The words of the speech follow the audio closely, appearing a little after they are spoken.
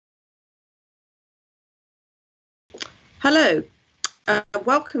Hello,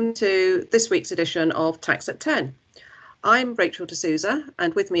 welcome to this week's edition of Tax at 10. I'm Rachel de Souza,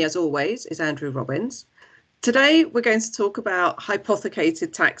 and with me as always is Andrew Robbins. Today we're going to talk about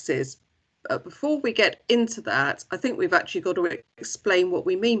hypothecated taxes. But before we get into that, I think we've actually got to explain what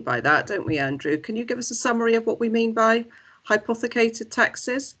we mean by that, don't we, Andrew? Can you give us a summary of what we mean by hypothecated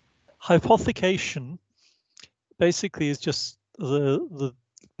taxes? Hypothecation basically is just the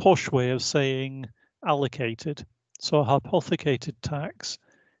posh way of saying allocated. So a hypothecated tax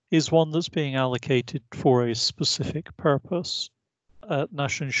is one that's being allocated for a specific purpose.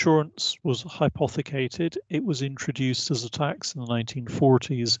 National insurance was hypothecated. It was introduced as a tax in the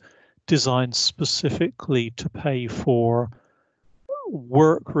 1940s, designed specifically to pay for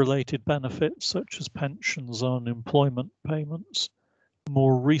work-related benefits such as pensions and unemployment payments.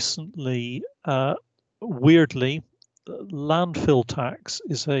 More recently, weirdly, landfill tax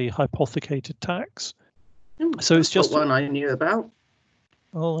is a hypothecated tax. So it's just one I knew about.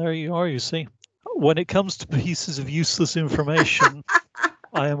 Well, there you are, you see. When it comes to pieces of useless information,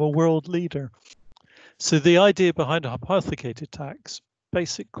 I am a world leader. So the idea behind a hypothecated tax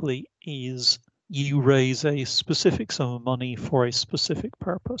basically is you raise a specific sum of money for a specific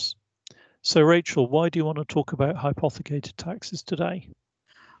purpose. So Rachel, why do you want to talk about hypothecated taxes today?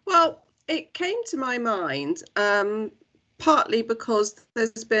 Well, it came to my mind partly because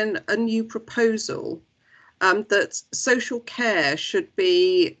there's been a new proposal that social care should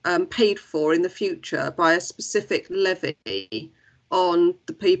be paid for in the future by a specific levy on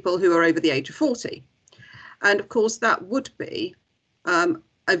the people who are over the age of 40. And of course, that would be a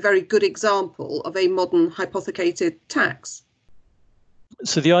very good example of a modern hypothecated tax.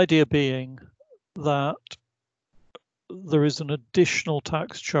 So the idea being that there is an additional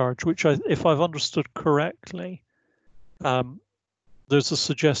tax charge, which if I've understood correctly, there's a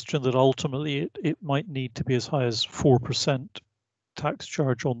suggestion that ultimately it might need to be as high as 4% tax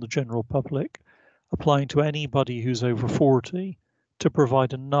charge on the general public, applying to anybody who's over 40 to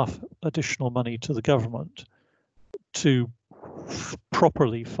provide enough additional money to the government to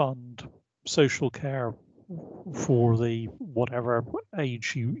properly fund social care for the whatever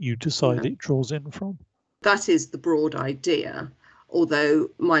age you decide it draws in from. That is the broad idea, although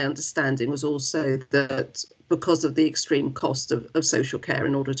my understanding was also that because of the extreme cost of social care,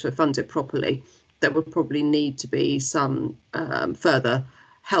 in order to fund it properly, there would probably need to be some further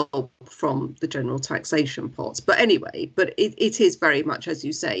help from the general taxation pots. But anyway, it is very much, as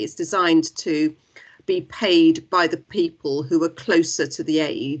you say, it's designed to be paid by the people who are closer to the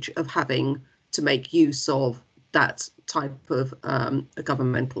age of having to make use of that type of a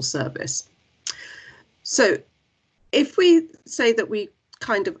governmental service. So if we say that we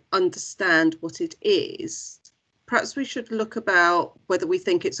kind of understand what it is, perhaps we should look about whether we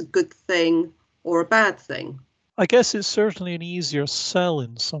think it's a good thing or a bad thing. I guess it's certainly an easier sell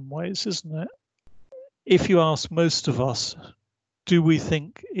in some ways, isn't it? If you ask most of us, do we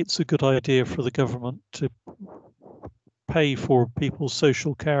think it's a good idea for the government to pay for people's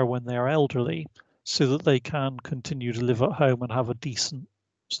social care when they are elderly so that they can continue to live at home and have a decent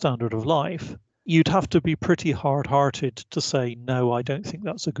standard of life? You'd have to be pretty hard-hearted to say, no, I don't think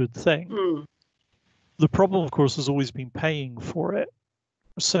that's a good thing. The problem, of course, has always been paying for it.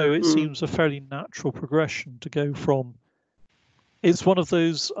 So it seems a fairly natural progression to go from, it's one of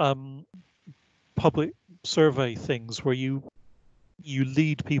those public survey things where you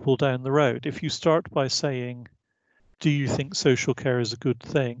lead people down the road. If you start by saying, do you think social care is a good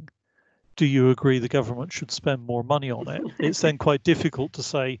thing? Do you agree the government should spend more money on it? It's then quite difficult to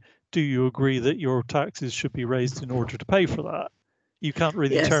say, do you agree that your taxes should be raised in order to pay for that? You can't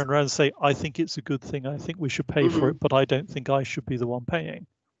really turn around and say, I think it's a good thing, I think we should pay for it, but I don't think I should be the one paying.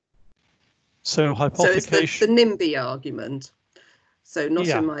 So hypothecation... So it's the NIMBY argument. So not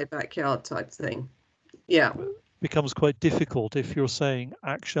in my backyard type thing. Yeah. Becomes quite difficult if you're saying,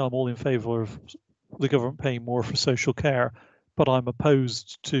 actually, I'm all in favour of the government paying more for social care, but I'm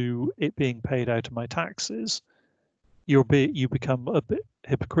opposed to it being paid out of my taxes. You become a bit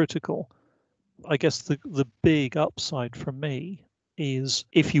hypocritical. I guess the big upside for me is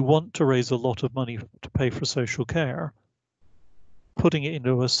if you want to raise a lot of money to pay for social care, putting it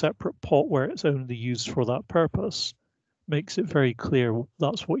into a separate pot where it's only used for that purpose makes it very clear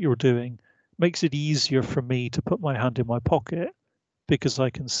that's what you're doing, makes it easier for me to put my hand in my pocket because I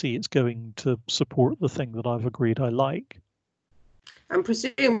can see it's going to support the thing that I've agreed I like. And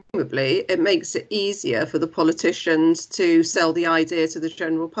presumably it makes it easier for the politicians to sell the idea to the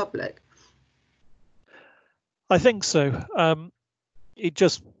general public. I think so. It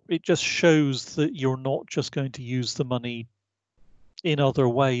just shows that you're not just going to use the money in other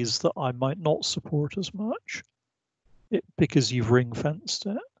ways that I might not support as much. because you've ring-fenced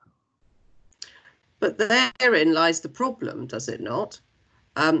it. But therein lies the problem, does it not?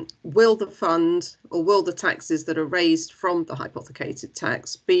 Will the fund or will the taxes that are raised from the hypothecated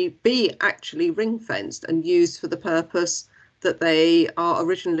tax be actually ring-fenced and used for the purpose that they are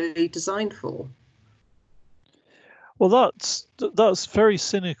originally designed for? Well, that's very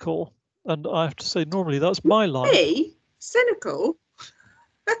cynical, and I have to say, normally that's my life. Me? Cynical?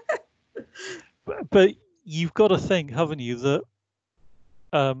 But you've got to think, haven't you, that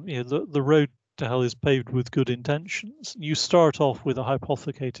the road to hell is paved with good intentions. You start off with a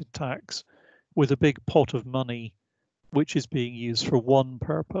hypothecated tax with a big pot of money which is being used for one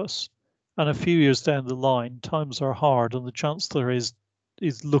purpose, and a few years down the line times are hard and the chancellor is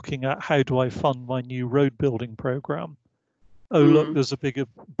looking at, how do I fund my new road building program? Oh, look, there's a big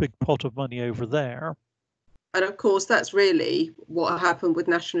pot of money over there. And of course, that's really what happened with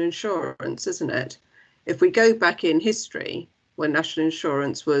national insurance, isn't it? If we go back in history, when national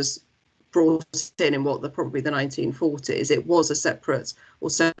insurance was brought in probably the 1940s, it was a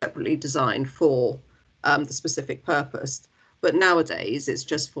separately designed for the specific purpose. But nowadays, it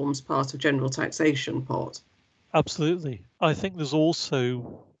just forms part of general taxation pot. Absolutely. I think there's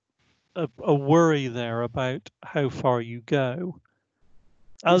also a worry there about how far you go.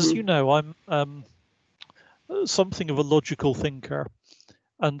 As you know, I'm something of a logical thinker.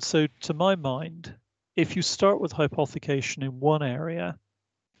 And so to my mind, if you start with hypothecation in one area,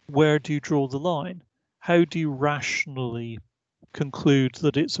 where do you draw the line? How do you rationally conclude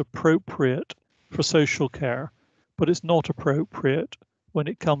that it's appropriate for social care, but it's not appropriate when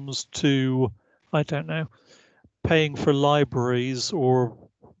it comes to, I don't know, paying for libraries or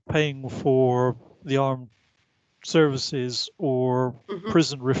paying for the armed services or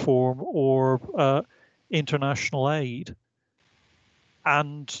prison reform or international aid?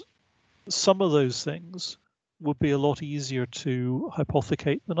 And some of those things would be a lot easier to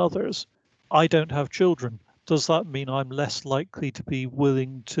hypothecate than others. I don't have children. Does that mean I'm less likely to be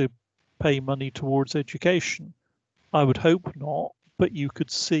willing to pay money towards education? I would hope not, but you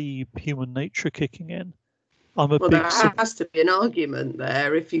could see human nature kicking in. There has to be an argument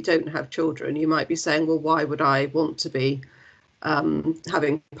there. If you don't have children, you might be saying, well, why would I want to be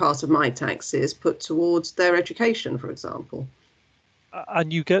having part of my taxes put towards their education, for example?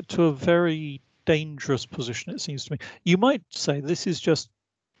 And you get to a very dangerous position, it seems to me. You might say this is just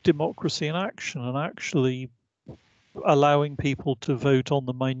democracy in action, and actually allowing people to vote on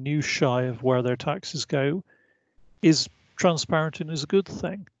the minutiae of where their taxes go is transparent and is a good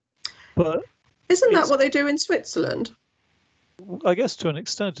thing. But isn't that what they do in Switzerland? I guess to an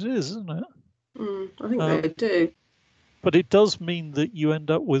extent it is, isn't it? I think they do. But it does mean that you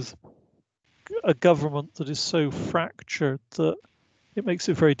end up with a government that is so fractured that it makes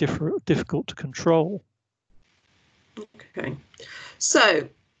it very difficult to control. Okay, so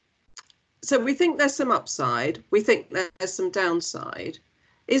we think there's some upside. We think there's some downside.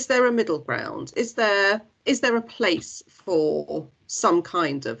 Is there a middle ground? Is there a place for some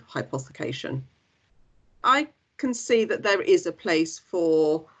kind of hypothecation? I can see that there is a place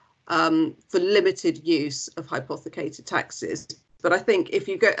for limited use of hypothecated taxes. But I think if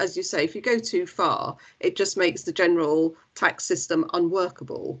you go, as you say, if you go too far, it just makes the general tax system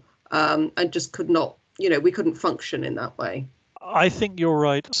unworkable and just could not, we couldn't function in that way. I think you're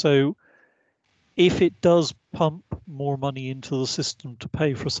right. So if it does pump more money into the system to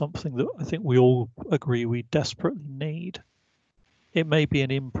pay for something that I think we all agree we desperately need, it may be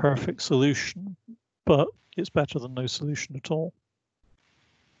an imperfect solution, but it's better than no solution at all.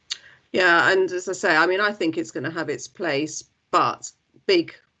 Yeah, and as I say, I mean, I think it's going to have its place, but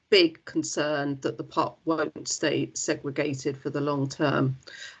big concern that the pot won't stay segregated for the long term.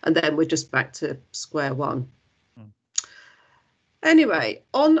 And then we're just back to square one. Anyway,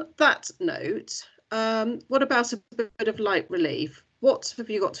 on that note, what about a bit of light relief? What have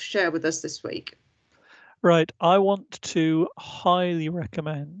you got to share with us this week? Right, I want to highly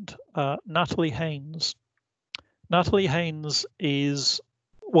recommend Natalie Haynes. Natalie Haynes is,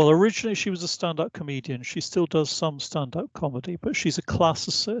 well, originally she was a stand-up comedian. She still does some stand-up comedy, but she's a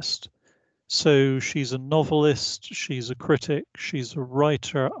classicist. So she's a novelist, she's a critic, she's a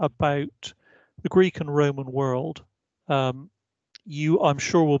writer about the Greek and Roman world. I'm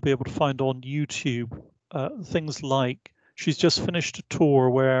sure will be able to find on YouTube things like, she's just finished a tour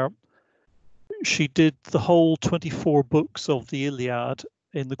where she did the whole 24 books of the Iliad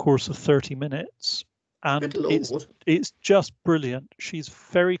in the course of 30 minutes. And it's just brilliant. She's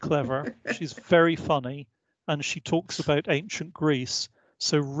very clever, she's very funny, and she talks about ancient Greece.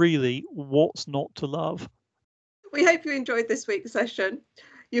 So really, what's not to love? We hope you enjoyed this week's session.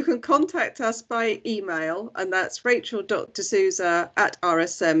 You can contact us by email, and that's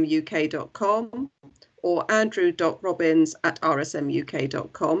rachel.d'souza@rsmuk.com or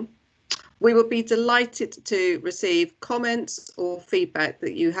andrew.robbins@rsmuk.com. We would be delighted to receive comments or feedback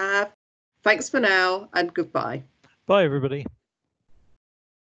that you have. Thanks for now and goodbye. Bye, everybody.